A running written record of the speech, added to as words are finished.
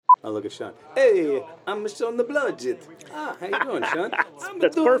Oh, look at Sean. Hey, I'm Sean the Bludget. How you doing, Sean?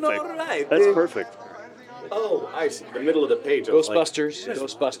 That's doing perfect. all right. That's perfect. Oh, I see. The middle of the page. Ghostbusters.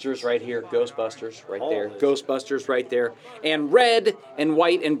 Ghostbusters right here. Ghostbusters right there. Ghostbusters right there. And red and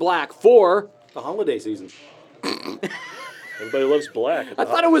white and black for... the holiday season. Everybody loves black. I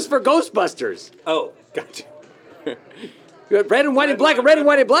thought it was for Ghostbusters. Oh, gotcha. You got red and white and black and red and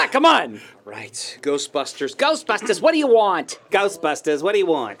white and black. Come on. Right. Ghostbusters. Ghostbusters, what do you want? Ghostbusters, what do you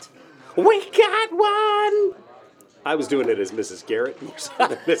want? We got one. I was doing it as Mrs. Garrett.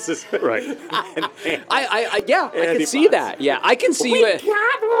 Mrs. Right. I can see Potts. that. Yeah, I can see it.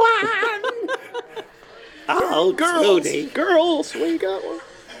 got one. Oh, Girls, we got one.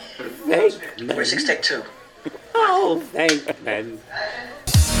 thank men. Where's 6 take 2? Oh, thank men.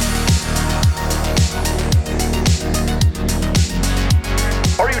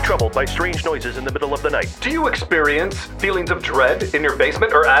 Are you troubled by strange noises in the middle of the night? Do you experience feelings of dread in your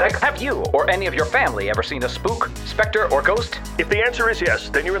basement or attic? Have you or any of your family ever seen a spook, specter, or ghost? If the answer is yes,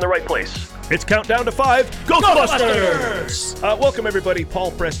 then you're in the right place. It's Countdown to 5, Ghostbusters! Welcome, everybody. Paul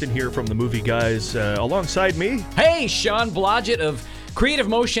Preston here from the Movie Guys. Alongside me, Hey, Sean Blodgett of Creative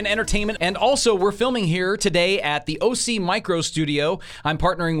Motion Entertainment. And also, we're filming here today at the OC Micro Studio. I'm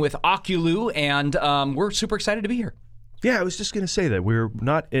partnering with Oculu, and we're super excited to be here. yeah, I was just going to say that we're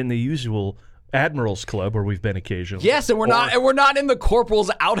not in the usual Admirals Club where we've been occasionally. Yes, and we're not in the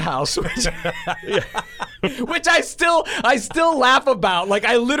Corporal's outhouse, which I still laugh about. Like,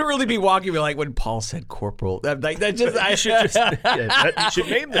 I literally be walking, be like, when Paul said Corporal, that just I should You should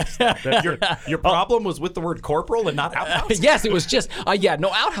name this. Your problem was with the word corporal and not outhouse? Yes, it was just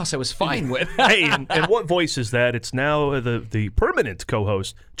no outhouse. I was fine with. Hey, and what voice is that? It's now the permanent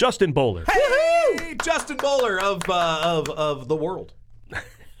co-host, Justin Bowler. Hey, Justin Bowler of The World.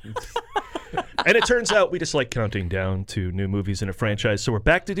 And it turns out we just like counting down to new movies in a franchise, so we're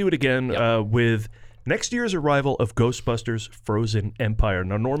back to do it again with next year's arrival of Ghostbusters: Frozen Empire.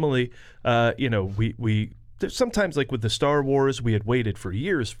 Now, normally, we sometimes, like with the Star Wars, we had waited for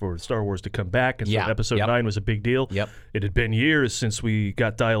years for Star Wars to come back, and so Episode 9 was a big deal. Yep. It had been years since we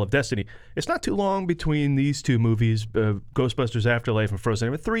got Dial of Destiny. It's not too long between these two movies, Ghostbusters Afterlife and Frozen.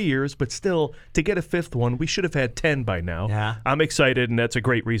 I mean, 3 years, but still, to get a fifth one, we should have had 10 by now. Yeah. I'm excited, and that's a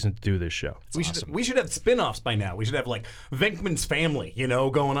great reason to do this show. We should have spin-offs by now. We should have, like, Venkman's Family,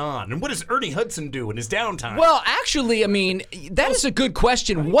 going on. And what does Ernie Hudson do in his downtime? Well, actually, I mean, that is a good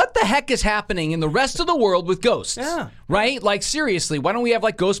question. What the heck is happening in the rest of the world with ghosts? Yeah. Right? Like, seriously, why don't we have,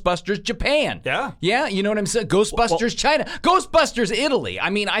 like, Ghostbusters Japan? Yeah. Yeah, you know what I'm saying? Ghostbusters China. Ghostbusters Italy. I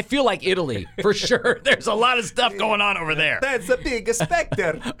mean, I feel like Italy, for sure. There's a lot of stuff going on over there. That's a big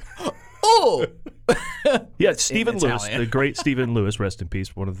specter. Oh! Yeah, Stephen Lewis, Italian. the great Stephen Lewis, rest in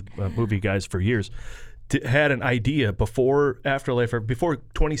peace, one of the movie guys for years, had an idea before Afterlife, or before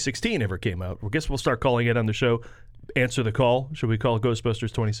 2016 ever came out. I guess we'll start calling it on the show Answer the Call. Should we call Ghostbusters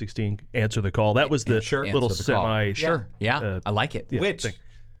 2016 Answer the Call? That was the little Answer the Call. semi... Sure. Yeah, I like it. Which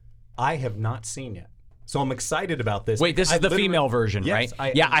I have not seen yet. So I'm excited about this. Wait, this is the female version, Yes,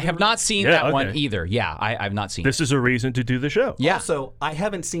 right? I have not seen that one either. Yeah, I've not seen it. This is a reason to do the show. Yeah. Also, I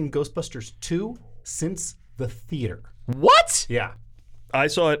haven't seen Ghostbusters 2 since the theater. What? Yeah. I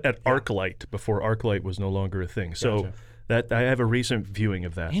saw it at ArcLight before ArcLight was no longer a thing. So that I have a recent viewing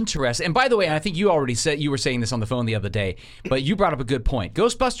of that. Interesting. And by the way, I think you already said, you were saying this on the phone the other day, but you brought up a good point.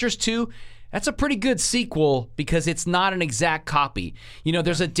 Ghostbusters 2, that's a pretty good sequel because it's not an exact copy.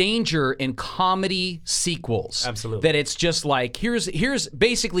 There's a danger in comedy sequels. Absolutely. That it's just like, here's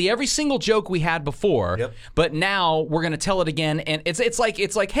basically every single joke we had before, but now we're going to tell it again. And it's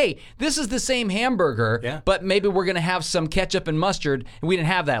like, hey, this is the same hamburger, but maybe we're going to have some ketchup and mustard, and we didn't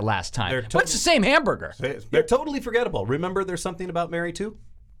have that last time. But it's the same hamburger. They're totally forgettable. Remember There's Something About Mary 2?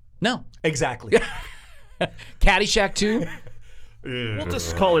 No. Exactly. Caddyshack 2? We'll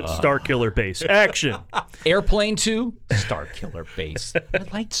just call it Star Killer Base. Action. Airplane 2? Star Killer Base. I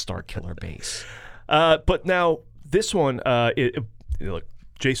liked Star Killer Base. But now, this one, look,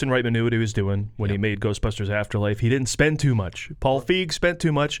 Jason Reitman knew what he was doing when he made Ghostbusters Afterlife. He didn't spend too much. Paul Feig spent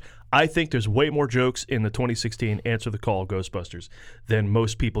too much. I think there's way more jokes in the 2016 Answer the Call Ghostbusters than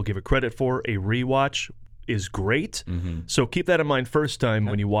most people give it credit for. A rewatch is great. So keep that in mind first time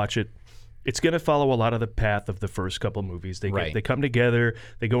when you watch it. It's going to follow a lot of the path of the first couple movies. They come together,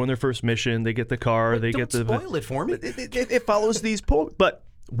 they go on their first mission, they get the car, Don't spoil it for me. It follows these but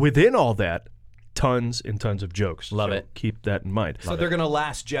within all that, tons and tons of jokes. Love it. Keep that in mind. So they're going to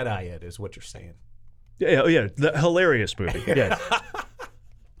Last Jedi it, is what you're saying. Yeah, the hilarious movie. Yeah.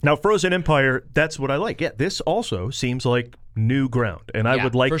 Now, Frozen Empire, that's what I like. Yeah, this also seems like new ground, and I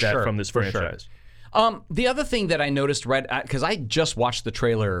would like that from this franchise. The other thing that I noticed because I just watched the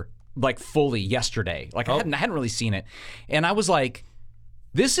trailer like fully yesterday. Like I hadn't really seen it, and I was like,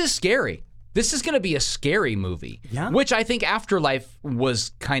 "This is scary. This is going to be a scary movie." Yeah. Which I think Afterlife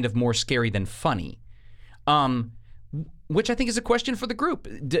was kind of more scary than funny. Which I think is a question for the group.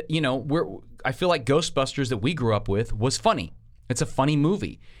 I feel like Ghostbusters that we grew up with was funny. It's a funny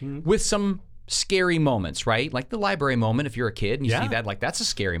movie with some scary moments, right? Like the library moment. If you're a kid and you see that, like that's a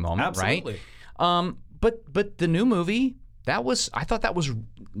scary moment, Absolutely. right? But the new movie, I thought that was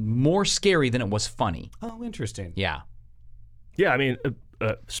more scary than it was funny. Oh, interesting. Yeah. Yeah, I mean,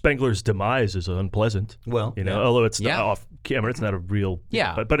 Spengler's demise is unpleasant. Well, although it's not off camera, it's not a real.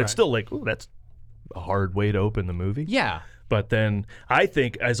 Yeah. But it's still like, ooh, that's a hard way to open the movie. Yeah. But then I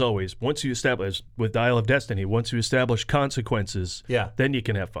think, as always, once you establish with Dial of Destiny, once you establish consequences, then you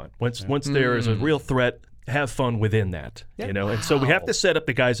can have fun. Once there is a real threat, have fun within that. And so we have to set up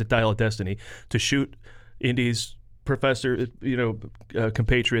the guys at Dial of Destiny to shoot Indy's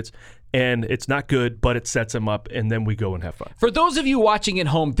compatriots, and it's not good, but it sets them up, and then we go and have fun. For those of you watching at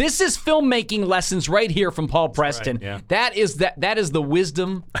home, this is filmmaking lessons right here from Paul Preston. Right, yeah. That is the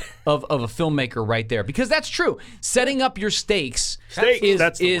wisdom of a filmmaker right there, because that's true. Setting up your stakes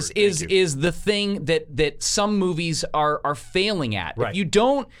is the thing that some movies are failing at. Right. If you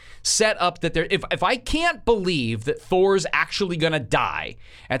don't set up that if I can't believe that Thor's actually going to die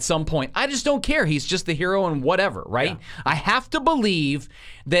at some point, I just don't care. He's just the hero and whatever, right? Yeah. I have to believe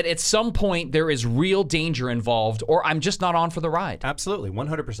that at some point there is real danger involved, or I'm just not on for the ride. Absolutely,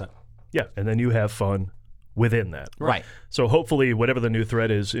 100%. Yeah, and then you have fun within that. Right. So hopefully whatever the new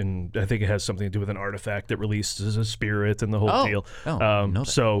threat is, and I think it has something to do with an artifact that releases a spirit and the whole deal.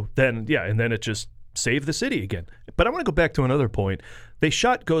 So then, and then it just saved the city again. But I want to go back to another point. They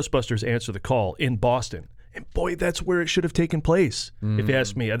shot Ghostbusters Answer the Call in Boston. And boy, that's where it should have taken place, if you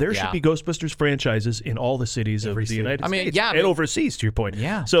ask me. There should be Ghostbusters franchises in all the cities of the United States. And overseas, to your point.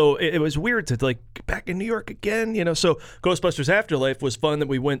 Yeah. So it was weird to get back in New York again, So Ghostbusters Afterlife was fun that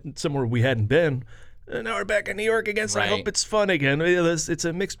we went somewhere we hadn't been. And now we're back in New York again, so I hope it's fun again. It's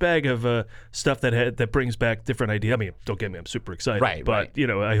a mixed bag of stuff that brings back different ideas. I mean, don't get me, I'm super excited. But,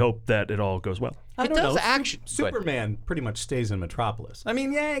 I hope that it all goes well. I don't know. Superman pretty much stays in Metropolis. I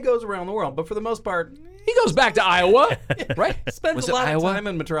mean, he goes around the world, but for the most part, he goes back to Iowa, right? Spends a lot of time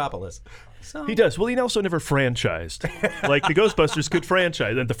in Metropolis. So. He does. Well, he also never franchised. Like the Ghostbusters could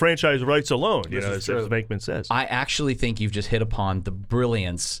franchise, and the franchise rights alone, as Venkman says. I actually think you've just hit upon the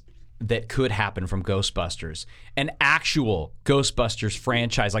brilliance that could happen from Ghostbusters. An actual Ghostbusters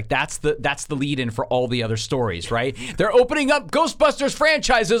franchise. Like that's the lead in for all the other stories, right? They're opening up Ghostbusters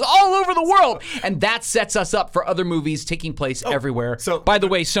franchises all over the world, and that sets us up for other movies taking place everywhere. So, by the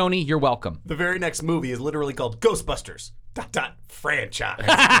way, Sony, you're welcome. The very next movie is literally called Ghostbusters franchise.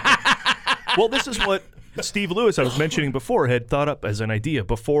 Well, this is what Steve Lewis, I was mentioning before, had thought up as an idea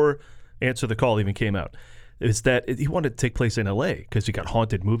before Answer the Call even came out. Is that he wanted to take place in L.A. because you got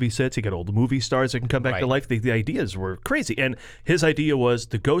haunted movie sets, you got old movie stars that can come back to life. The ideas were crazy. And his idea was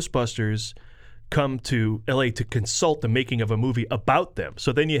the Ghostbusters come to L.A. to consult the making of a movie about them.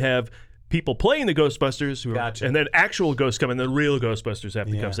 So then you have people playing the Ghostbusters, and then actual ghosts come, and the real Ghostbusters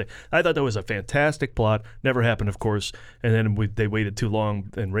have to come say. I thought that was a fantastic plot. Never happened, of course. And then they waited too long,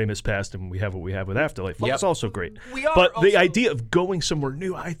 and Ramis passed, and we have what we have with Afterlife. That's also great. But the idea of going somewhere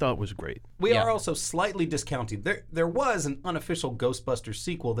new, I thought was great. We are also slightly discounting. There was an unofficial Ghostbusters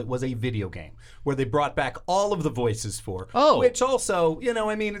sequel that was a video game where they brought back all of the voices for. Which also,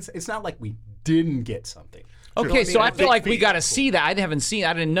 it's not like we didn't get something. Okay, so I feel like we got to see that. I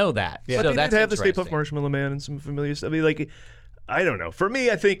didn't know that. Yeah. But they did have the Stay Puft Marshmallow Man and some familiar stuff. I mean, I don't know. For me,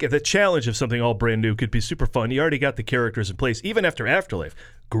 I think the challenge of something all brand new could be super fun. You already got the characters in place, even after Afterlife.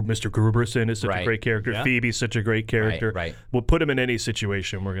 Mr. Gruberson is such a great character. Yeah. Phoebe's such a great character. Right. We'll put him in any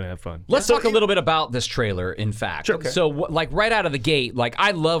situation. We're going to have fun. Let's talk a little bit about this trailer, in fact. Sure. Okay. So, right out of the gate,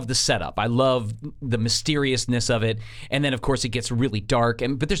 I love the setup. I love the mysteriousness of it. And then, of course, it gets really dark.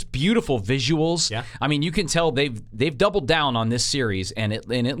 But there's beautiful visuals. Yeah. I mean, you can tell they've doubled down on this series, and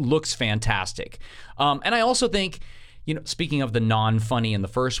it looks fantastic. And I also think, speaking of the non-funny in the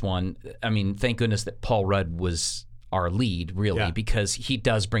first one, I mean, thank goodness that Paul Rudd was our lead, really, because he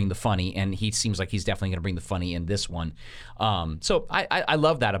does bring the funny, and he seems like he's definitely going to bring the funny in this one. So I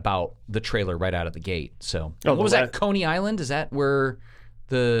love that about the trailer right out of the gate. So what was that? Coney Island? Is that where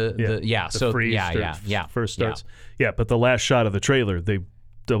the first starts? Yeah, but the last shot of the trailer, they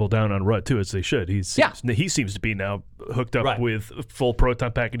double down on Rudd too, as they should. He seems to be now hooked up with a full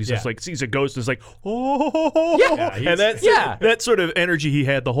proton pack, and he's just like sees a ghost and is like, and that sort of energy he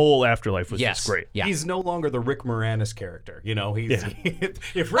had the whole Afterlife was just great. Yeah. He's no longer the Rick Moranis character. You know, he's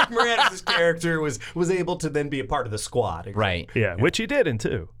if Rick Moranis' character was able to then be a part of the squad, right? Yeah, which he did in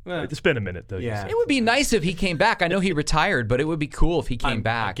 2. It's been a minute though. Yeah, it would be nice if he came back. I know he retired, but it would be cool if he came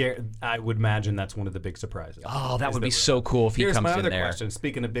back. I would imagine that's one of the big surprises. Oh, that would be so cool if he comes in there. Here's my other question.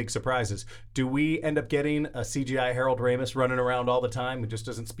 Speaking of big surprises, do we end up getting a CGI Harold Ramis running around all the time who just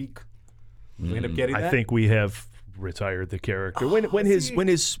doesn't speak? Do we end up getting that? I think we have retired the character when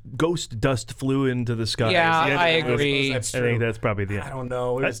his ghost dust flew into the sky. Yeah, I agree. I think that's probably the end. I don't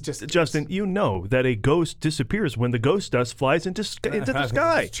know. It was just Justin. You know that a ghost disappears when the ghost dust flies into the sky.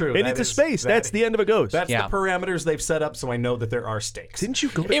 That's true. And into space. That's the end of a ghost. That's the parameters they've set up, so I know that there are stakes. Didn't you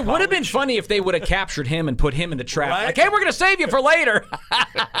go? It would have been funny if they would have captured him and put him in the trap. Right? Like, hey, we're going to save you for later.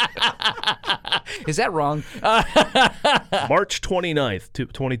 Is that wrong? March 29th,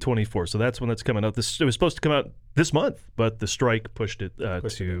 2024. So that's when that's coming out. It was supposed to come out this month, but the strike pushed it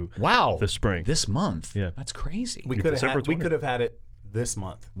to the spring. This month? Yeah. That's crazy. We could have had it this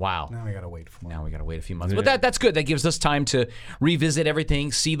month. Wow. Now we got to wait for more. Now we got to wait a few months. But that's good. That gives us time to revisit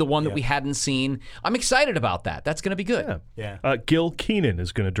everything, see the one that we hadn't seen. I'm excited about that. That's going to be good. Yeah. Gil Keenan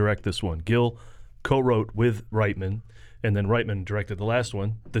is going to direct this one. Gil co-wrote with Reitman, and then Reitman directed the last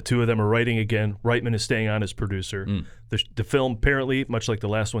one. The two of them are writing again. Reitman is staying on as producer. The film, apparently, much like the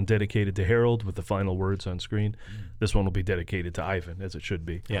last one, dedicated to Harold with the final words on screen. This one will be dedicated to Ivan, as it should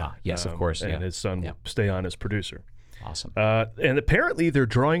be. Yeah. Yes, of course. And his son will stay on as producer. Awesome. And apparently they're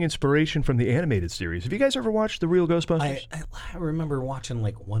drawing inspiration from the animated series. Have you guys ever watched The Real Ghostbusters? I remember watching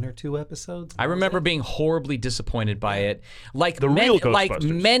like 1 or 2 episodes. I remember being horribly disappointed by it. Like Real Ghostbusters. Like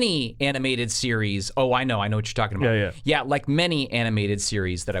many animated series. Oh, I know what you're talking about. Yeah, like many animated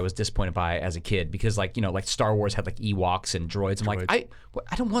series that I was disappointed by as a kid because like Star Wars had like Ewoks and droids. I'm like,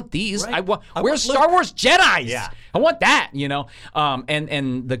 I don't want these. Right. Where's Star Wars Jedis? Yeah. I want that,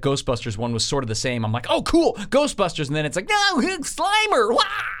 And the Ghostbusters one was sort of the same. I'm like, oh, cool, Ghostbusters. And then it's like, no, Slimer,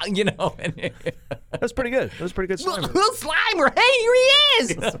 wow, That's pretty good. That was pretty good. Slimer. Slimer, hey, here he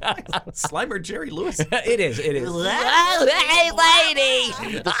is. Slimer Jerry Lewis. It is. Oh, hey, lady.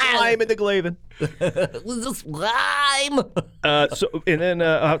 The slime in the Glavin. The slime. And then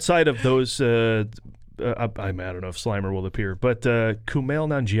outside of those, I don't know if Slimer will appear, but Kumail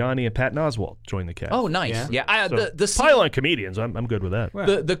Nanjiani and Patton Oswalt join the cast. Oh, nice. Yeah. The scene, pile on comedians. I'm good with that.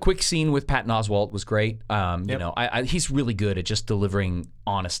 The quick scene with Patton Oswalt was great. He's really good at just delivering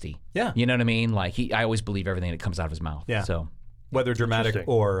honesty. Yeah. You know what I mean? Like I always believe everything that comes out of his mouth. Yeah. So whether dramatic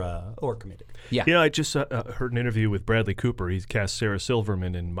or comedic. Yeah. I just heard an interview with Bradley Cooper. He cast Sarah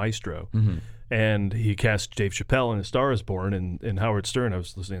Silverman in Maestro. Mm-hmm. And he cast Dave Chappelle in A Star Is Born, and Howard Stern. I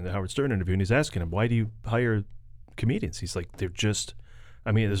was listening to the Howard Stern interview, and he's asking him, why do you hire comedians? He's like, they're just,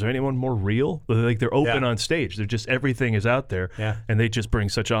 is there anyone more real? Like, they're open on stage. They're just, everything is out there, and they just bring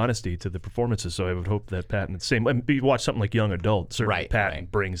such honesty to the performances. So I would hope that Patton, you watch something like Young Adult, certainly Patton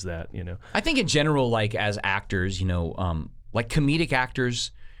brings that, I think in general, like, as actors, like comedic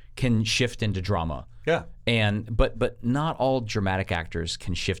actors can shift into drama. Yeah. But not all dramatic actors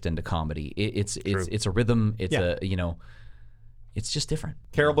can shift into comedy. It's a rhythm. It's it's just different.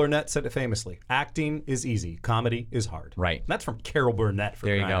 Carol Burnett said it famously. Acting is easy. Comedy is hard. Right. That's from Carol Burnett for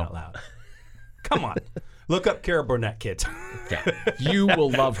crying out loud. Come on. Look up Carol Burnett, kids. Yeah. You will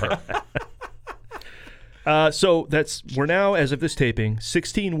love her. So we're now, as of this taping,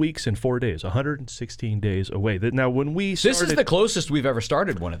 16 weeks and 4 days, 116 days away. Now, when we started, this is the closest we've ever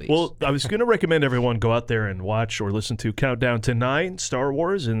started one of these. Well, I was going to recommend everyone go out there and watch or listen to Countdown to 9, Star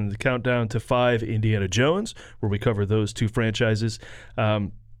Wars, and Countdown to 5, Indiana Jones, where we cover those 2 franchises,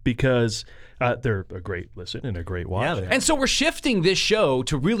 because they're a great listen and a great watch. Yeah, and so we're shifting this show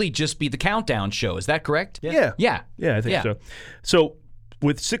to really just be the Countdown show. Is that correct? Yeah, I think so. So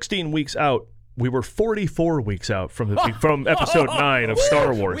with 16 weeks out, we were 44 weeks out from episode 9 of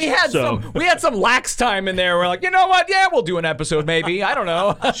Star Wars. We had some lax time in there. We're like, you know what? Yeah, we'll do an episode maybe. I don't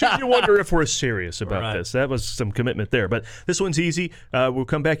know. Should you wonder if we're serious about this? That was some commitment there. But this one's easy. We'll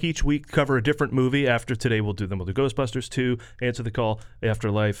come back each week, cover a different movie. After today, we'll do Ghostbusters 2, Answer the Call,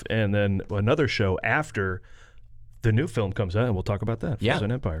 Afterlife, and then another show after the new film comes out, and we'll talk about that.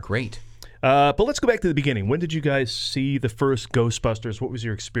 Frozen Empire. Great. But let's go back to the beginning. When did you guys see the first Ghostbusters? What was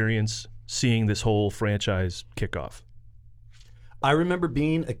your experience seeing this whole franchise kick off? I remember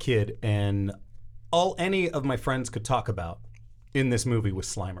being a kid, and all any of my friends could talk about in this movie was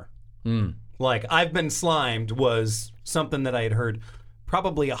Slimer. Like, I've been slimed was something that I had heard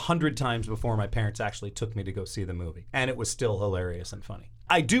probably 100 times before my parents actually took me to go see the movie, and it was still hilarious and funny.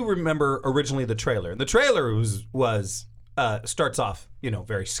 I do remember originally the trailer. The trailer was starts off,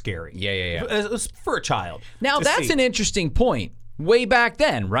 very scary. Yeah. It was for a child. Now that's an interesting point. Way back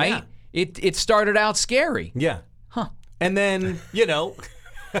then, right? Yeah. It started out scary. Yeah. Huh. And then,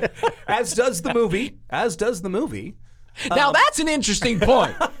 as does the movie. Now that's an interesting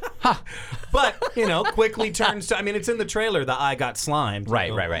point. But, quickly turns to, it's in the trailer, the I got slimed.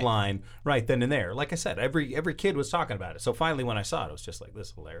 Right. Line right then and there. Like I said, every kid was talking about it. So finally when I saw it, it was just like, this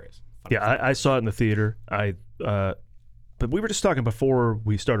is hilarious. Funny. Yeah, I saw it in the theater. But we were just talking before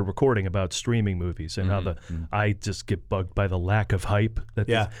we started recording about streaming movies and how I just get bugged by the lack of hype.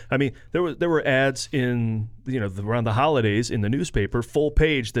 There were ads in around the holidays in the newspaper, full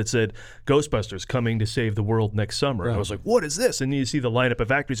page that said Ghostbusters coming to save the world next summer. And I was like, what is this? And you see the lineup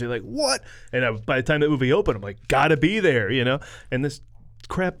of actors, you're like, what? And by the time that movie opened, I'm like, gotta be there, And this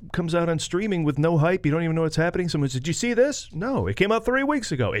crap comes out on streaming with no hype. You don't even know what's happening. Someone said, did you see this? No, it came out 3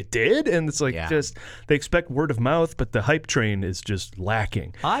 weeks ago. It did? And it's like just they expect word of mouth, but the hype train is just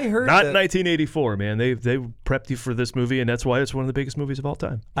lacking. I heard not 1984, man. They prepped you for this movie, and that's why it's one of the biggest movies of all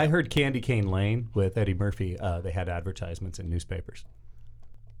time. I heard Candy Cane Lane with Eddie Murphy. They had advertisements in newspapers.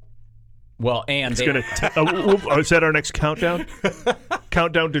 Well, and is that our next countdown?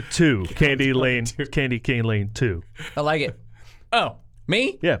 Countdown to 2. Candy Cane Lane 2. I like it. Oh.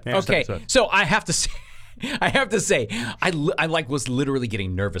 Me? Yeah. Okay. So I have to say, I was literally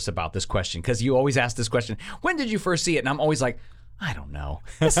getting nervous about this question because you always ask this question. When did you first see it? And I'm always like, I don't know.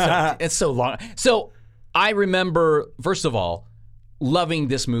 It's so long. So I remember, first of all, loving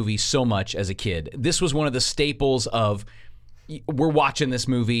this movie so much as a kid. This was one of the staples of. We're watching this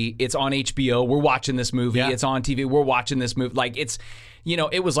movie. It's on HBO. We're watching this movie. Yeah. It's on TV. We're watching this movie. Like it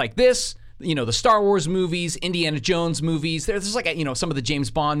was like this. The Star Wars movies, Indiana Jones movies. There's like some of the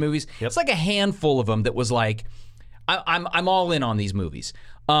James Bond movies. Yep. It's like a handful of them that was like, I'm all in on these movies.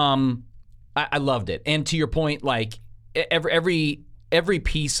 I loved it. And to your point, like every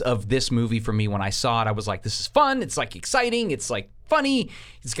piece of this movie for me when I saw it, I was like, this is fun. It's like exciting. It's like funny.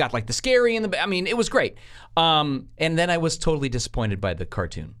 It's got like the scary in the. It was great. And then I was totally disappointed by the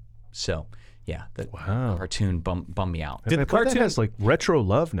cartoon. So. Yeah, the cartoon bummed me out. The cartoon has like retro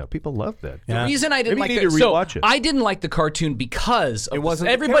love now. People love that. The reason I didn't like it, I didn't like the cartoon because it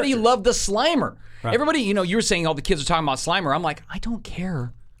wasn't everybody loved the Slimer. Right. Everybody, you were saying all the kids are talking about Slimer. I'm like, I don't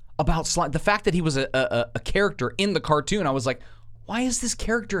care about Slimer. The fact that he was a character in the cartoon, I was like, why is this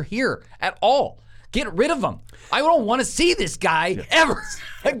character here at all? Get rid of him. I don't want to see this guy ever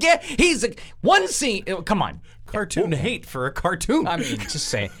again. He's one scene. Come on. Cartoon hate for a cartoon. Just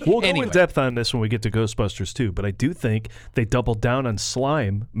saying. We'll go in depth on this when we get to Ghostbusters too, but I do think they doubled down on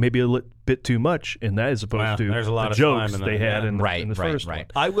slime maybe a bit too much, and that as opposed to there's a lot the of jokes slime they had in the first one.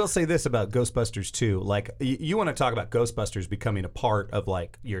 I will say this about Ghostbusters 2. Like, you want to talk about Ghostbusters becoming a part of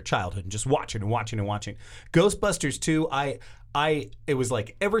like your childhood and just watching and watching and watching. Ghostbusters 2, it was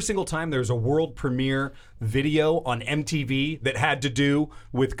like every single time there was a world premiere video on MTV that had to do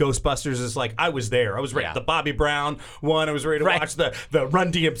with Ghostbusters. It's like I was there. I was ready. The Bobby Brown one. I was ready to watch the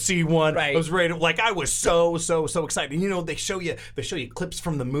Run DMC one. Right. I was ready to, I was so excited. And, they show you clips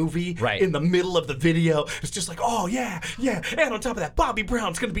from the movie in the middle of the video. It's just like, oh yeah. And on top of that, Bobby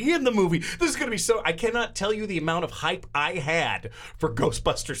Brown's going to be in the movie. This is going to be so. I cannot tell you the amount of hype I had for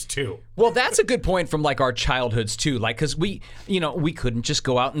Ghostbusters 2. Well, that's a good point from like our childhoods too. Like, because we couldn't just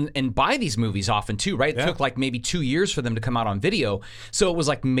go out and buy these movies often too, right? It took like maybe 2 years for them to come out on video. So it was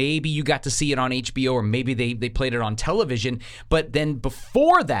like maybe you got to see it on HBO or maybe they played it on television. But then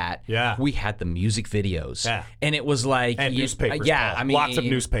before that, we had the music videos. Yeah. And it was like... And newspapers. Lots of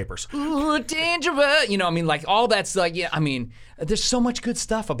newspapers. Ooh, dangerous. Like all that's like, there's so much good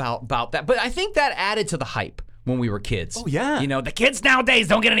stuff about that. But I think that added to the hype. When we were kids. Oh, yeah. The kids nowadays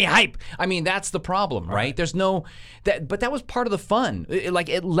don't get any hype. That's the problem, right? There's no... But that was part of the fun.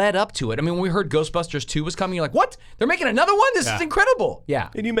 It led up to it. When we heard Ghostbusters 2 was coming, you're like, what? They're making another one? This is incredible. Yeah.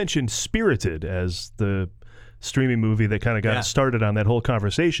 And you mentioned Spirited as the streaming movie that kind of got started on that whole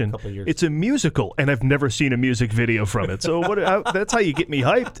conversation. It's a musical, and I've never seen a music video from it. So that's how you get me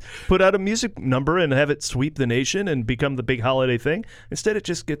hyped. Put out a music number and have it sweep the nation and become the big holiday thing. Instead, it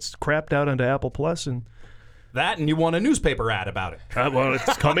just gets crapped out onto Apple Plus and... That, and you want a newspaper ad about it. Well,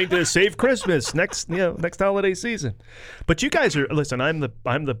 it's coming to save Christmas next holiday season. But you guys are I'm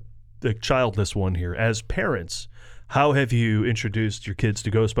the childless one here. As parents, how have you introduced your kids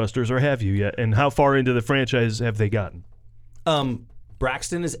to Ghostbusters, or have you yet? And how far into the franchise have they gotten?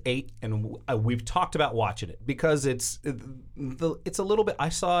 Braxton is 8, and we've talked about watching it because it's a little bit. I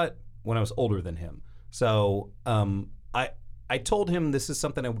saw it when I was older than him, so I I told him this is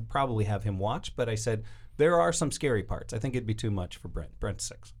something I would probably have him watch, but I said there are some scary parts. I think it'd be too much for Brent. Brent's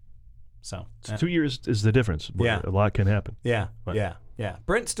 6. So 2 years is the difference. Yeah. A lot can happen. Yeah, Right. yeah.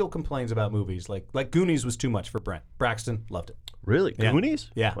 Brent still complains about movies like Goonies was too much for Brent. Braxton loved it. Really? Yeah.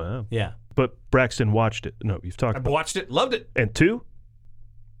 Goonies? Yeah, Wow. yeah. But Braxton watched it. No, you've talked I about watched it, loved it. And 2?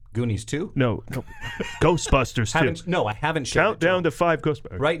 Goonies 2? No. Ghostbusters 2. I haven't shared Count it to him. down to 5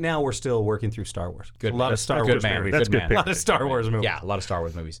 Ghostbusters. Right now, we're still working through Star Wars. Good. A lot of Star good Wars man. movies. That's good good man. pick. A lot of Star Wars movies. Yeah, a lot of Star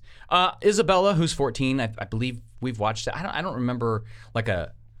Wars movies. Isabella, who's 14, I believe we've watched it. I don't remember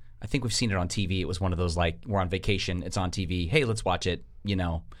I think we've seen it on TV. It was one of those we're on vacation, it's on TV. Hey, let's watch it,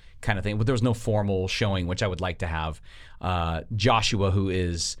 kind of thing. But there was no formal showing, which I would like to have. Joshua, who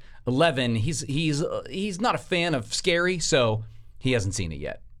is 11, he's not a fan of scary, so he hasn't seen it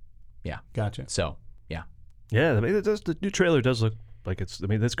yet. Yeah. Gotcha. So, yeah. Yeah, the new trailer does look like it's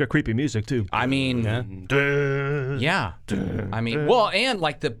got creepy music too. I mean, yeah. I mean, well, and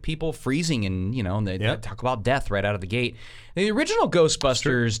the people freezing and, and they talk about death right out of the gate. The original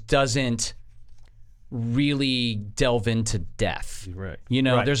Ghostbusters doesn't really delve into death. Right.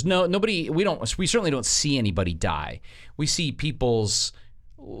 Right. There's nobody, we certainly don't see anybody die. We see people's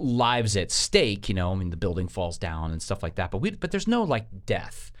lives at stake, the building falls down and stuff like that, but there's no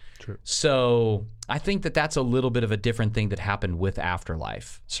death. True. So I think that's a little bit of a different thing that happened with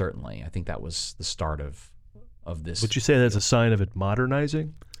Afterlife. Certainly, I think that was the start of this. Would you say that's a sign of it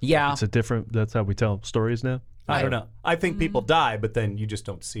modernizing? Yeah, It's that's how we tell stories now? I don't know. I think people die, but then you just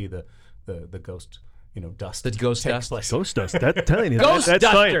don't see the ghost, dust. The ghost takes dust? place. Ghost dust. That telling you. Ghost that's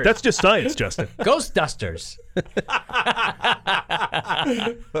dusters. science. That's just science, Justin. Ghostbusters.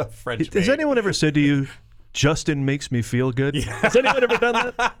 French. Has anyone ever said to you, Justin makes me feel good? Has anyone ever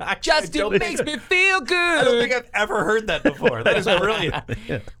done that? Justin makes me feel I don't good. think I've ever heard that before. That is brilliant.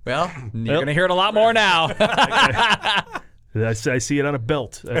 Well, you're gonna hear it a lot more now. I see it on a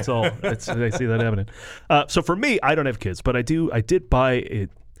belt. That's all. I see that happening. So for me, I don't have kids, but I did buy it.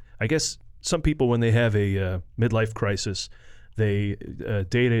 I guess some people, when they have a midlife crisis, they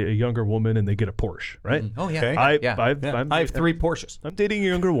date a younger woman and they get a Porsche, right? Oh yeah. Okay. I have 3 Porsches. I'm dating a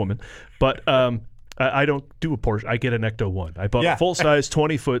younger woman, but I don't do a Porsche. I get an Ecto 1. I bought Yeah. a full-size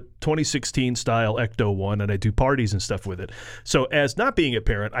 20-foot 2016 style Ecto 1, and I do parties and stuff with it. So as not being a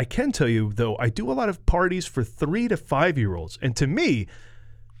parent, I can tell you, though, I do a lot of parties for 3 to 5-year-olds. And to me,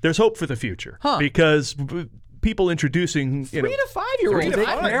 there's hope for the future. Because people introducing 3 to 5-year-olds. 3 to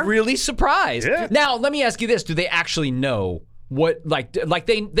 5. I'm really surprised. Yeah. Now, let me ask you this: do they actually know what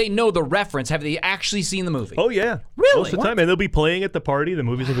they know the reference? Have they actually seen the movie? Oh, yeah. Really? Most of the time. And they'll be playing at the party. The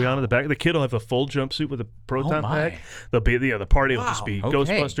movies will be on in the back. The kid will have a full jumpsuit with a proton my. pack. They'll be the party will just be Okay.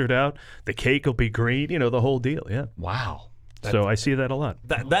 Ghostbustered out. The cake will be green. The whole deal. Yeah. Wow. So I see that a lot.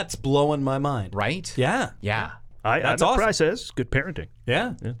 That's blowing my mind. Right? Yeah. Yeah. That's awesome. process. Good parenting.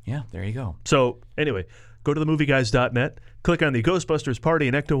 Yeah. Yeah. There you go. So anyway, go to themovieguys.net, click on the Ghostbusters Party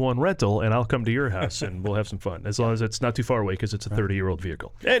and Ecto 1 rental, and I'll come to your house and we'll have some fun, as long as it's not too far away because it's a 30-year-old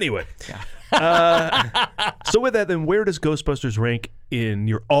vehicle. Anyway, so with that, then where does Ghostbusters rank in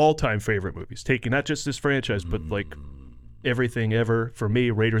your all-time favorite movies? Taking not just this franchise, but everything ever. For me,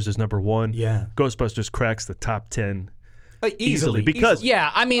 Raiders is number 1. Yeah. Ghostbusters cracks the top 10 Easily. because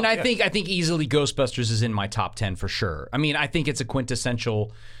Yeah, I mean, I think easily Ghostbusters is in my top 10 for sure. I mean, I think it's a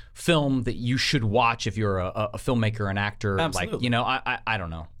quintessential film that you should watch if you're a filmmaker, an actor. Absolutely. I don't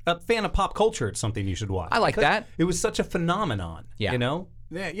know. A fan of pop culture, it's something you should watch. I like Because that. It was such a phenomenon. Yeah.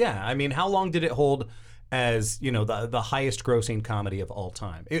 Yeah. I mean, how long did it hold as the highest grossing comedy of all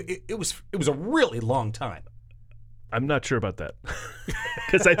time? It was a really long time. I'm not sure about that.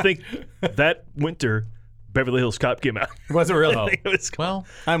 Because I think that winter, Beverly Hills Cop came out. Was it really? I think it was Well,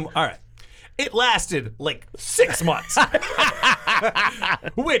 I'm all right. It lasted 6 months,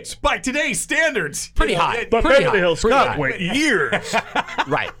 which by today's standards, pretty high. But Pretty Beverly high. Hills Pretty Cop high. went years.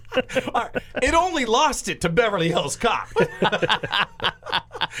 Right. All right, it only lost it to Beverly Hills Cop.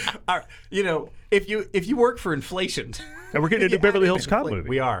 All right, if you work for inflation, And we're getting into Beverly Hills Cop movie.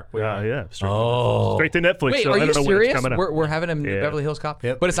 We are. Yeah. Straight to Netflix. Wait, so are I you don't know when serious? it's coming out. We're having a Beverly Hills Cop,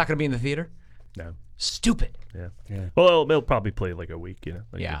 Yep. but it's not going to be in the theater. No. Stupid. Yeah. Well, they'll probably play like a week,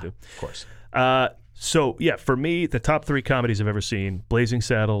 like Yeah, they do. of course. So, yeah, for me, the top 3 comedies I've ever seen, Blazing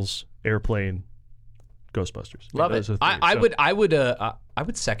Saddles, Airplane, Ghostbusters. Love Those it. are the 3. I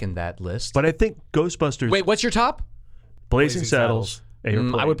would second that list. But I think Ghostbusters, Wait, what's your top? Blazing Saddles,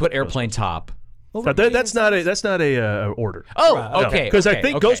 Airplane. I would put Airplane top. That's not a order. Oh, okay. Because I okay,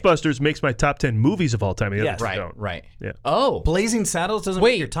 think okay. Ghostbusters makes my top 10 movies of all time. The others Right, don't. right. Yeah. Oh, Blazing Saddles doesn't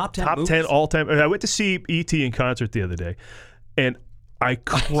Wait, make your top 10 Top movies? 10 all time. I went to see E.T. in concert the other day, and I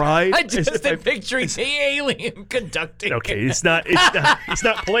cried. I just am picturing the alien conducting. Okay, it's not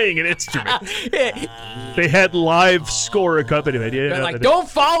playing an instrument. They had live score accompaniment. Yeah, They're like, don't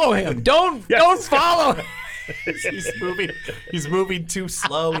follow him. Don't follow him. He's moving too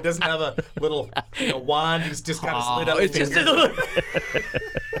slow. He doesn't have a little wand. He's just got a slid up. It's just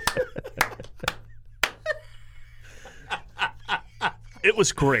It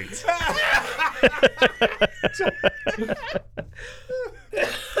was great.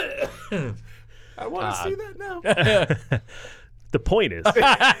 I want to see that now. The point is,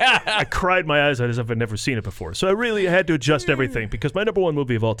 I cried my eyes out as if I'd never seen it before. So I really had to adjust everything because my number one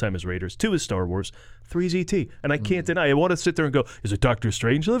movie of all time is Raiders, 2 is Star Wars, 3 is E.T. And I can't deny, I want to sit there and go, is it Dr.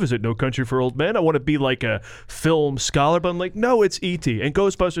 Strangelove? Is it No Country for Old Men? I want to be like a film scholar, but I'm like, no, it's E.T. And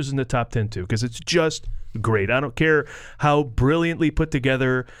Ghostbusters is in the top 10 too because it's just great. I don't care how brilliantly put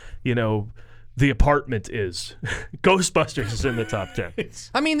together, The Apartment is. Ghostbusters is in the top 10.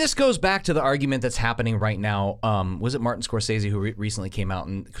 I mean, this goes back to the argument that's happening right now. Was it Martin Scorsese who recently came out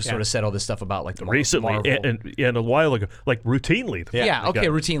and sort of said all this stuff about like the recently Marvel? and a while ago, like routinely.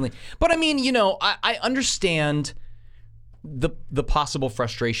 Routinely. But I mean, I understand the possible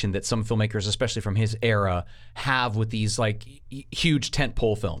frustration that some filmmakers, especially from his era, have with these like huge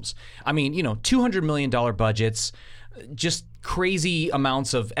tentpole films. I mean, $200 million budgets, just crazy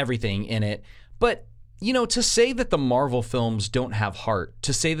amounts of everything in it. But, to say that the Marvel films don't have heart,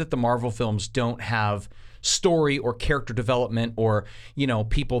 to say that the Marvel films don't have story or character development or,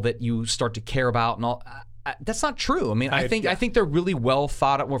 people that you start to care about and all, that's not true. I mean, I think they're really well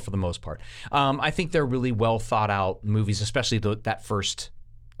thought out, well, for the most part. I think they're really well thought out movies, especially that first,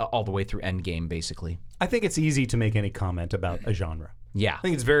 all the way through Endgame, basically. I think it's easy to make any comment about a genre. Yeah. I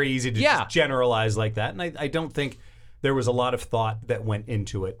think it's very easy to just generalize like that. And I don't think there was a lot of thought that went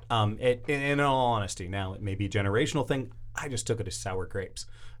into it. In all honesty, now it may be a generational thing. I just took it as sour grapes.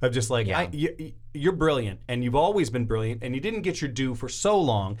 Of just like, you're brilliant, and you've always been brilliant, and you didn't get your due for so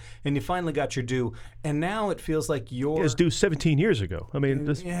long, and you finally got your due, and now it feels like you're... It was due 17 years ago. I mean,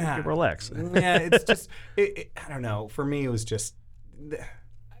 just relax. It's just, I don't know. For me, it was just...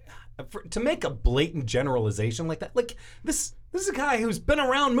 to make a blatant generalization like that, like this is a guy who's been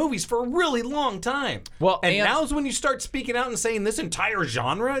around movies for a really long time. Well, and now's when you start speaking out and saying this entire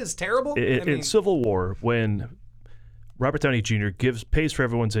genre is terrible. In Civil War, when Robert Downey Jr. pays for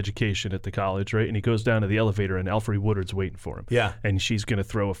everyone's education at the college, right? And he goes down to the elevator, and Alfre Woodard's waiting for him. Yeah, and she's going to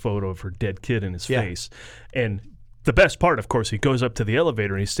throw a photo of her dead kid in his face, and the best part, of course, he goes up to the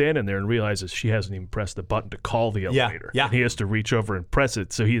elevator and he's standing there and realizes she hasn't even pressed the button to call the elevator. Yeah. And he has to reach over and press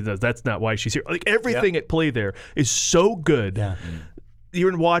it. So that's not why she's here. Like everything at play there is so good. Yeah.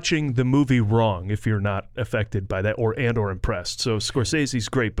 You're watching the movie wrong if you're not affected by that or impressed. So Scorsese's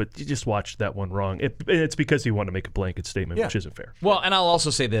great, but you just watched that one wrong. It's because he wanted to make a blanket statement, which isn't fair. Well, and I'll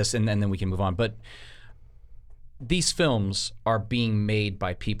also say this, and then we can move on. But these films are being made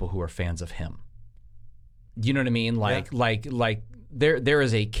by people who are fans of him. You know what I mean? Like there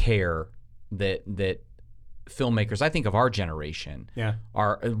is a care that filmmakers, I think of our generation,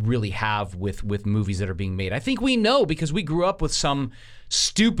 are really have with movies that are being made. I think we know because we grew up with some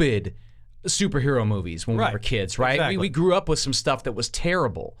stupid superhero movies when we were kids, right? Exactly. We grew up with some stuff that was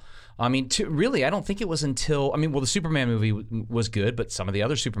terrible. I mean, really, I don't think it was until the Superman movie was good, but some of the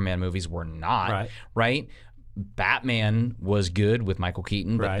other Superman movies were not, right? Batman was good with Michael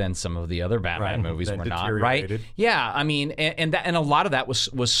Keaton, but then some of the other Batman movies were not, right? Yeah, I mean, and a lot of that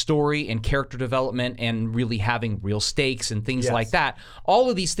was story and character development and really having real stakes and things like that. All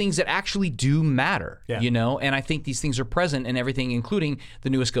of these things that actually do matter, and I think these things are present in everything, including the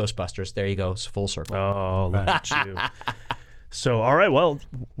newest Ghostbusters. There you go, it's full circle. Oh, look at you. So, all right, well,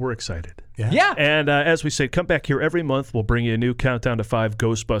 we're excited. Yeah. And as we said, come back here every month. We'll bring you a new Countdown to 5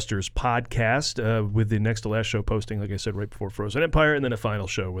 Ghostbusters podcast with the next to last show posting, like I said, right before Frozen Empire, and then a final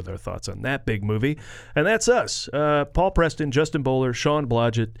show with our thoughts on that big movie. And that's us. Paul Preston, Justin Bowler, Sean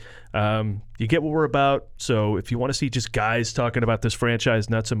Blodgett. You get what we're about. So if you want to see just guys talking about this franchise,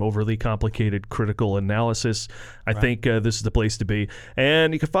 not some overly complicated critical analysis, I think this is the place to be.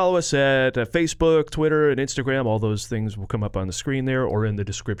 And you can follow us at Facebook, Twitter, and Instagram. All those things will come up on the screen there or in the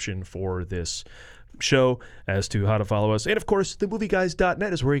description for this show as to how to follow us. And of course,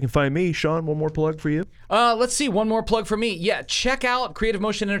 themovieguys.net is where you can find me. Sean, one more plug for you. Let's see, one more plug for me. Yeah, check out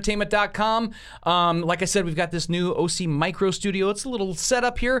creativemotionentertainment.com. Like I said, we've got this new OC Micro Studio. It's a little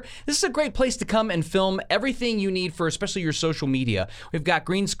setup here. This is a great place to come and film everything you need for especially your social media. We've got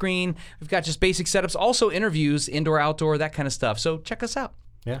green screen, we've got just basic setups, also interviews, indoor, outdoor, that kind of stuff. So check us out.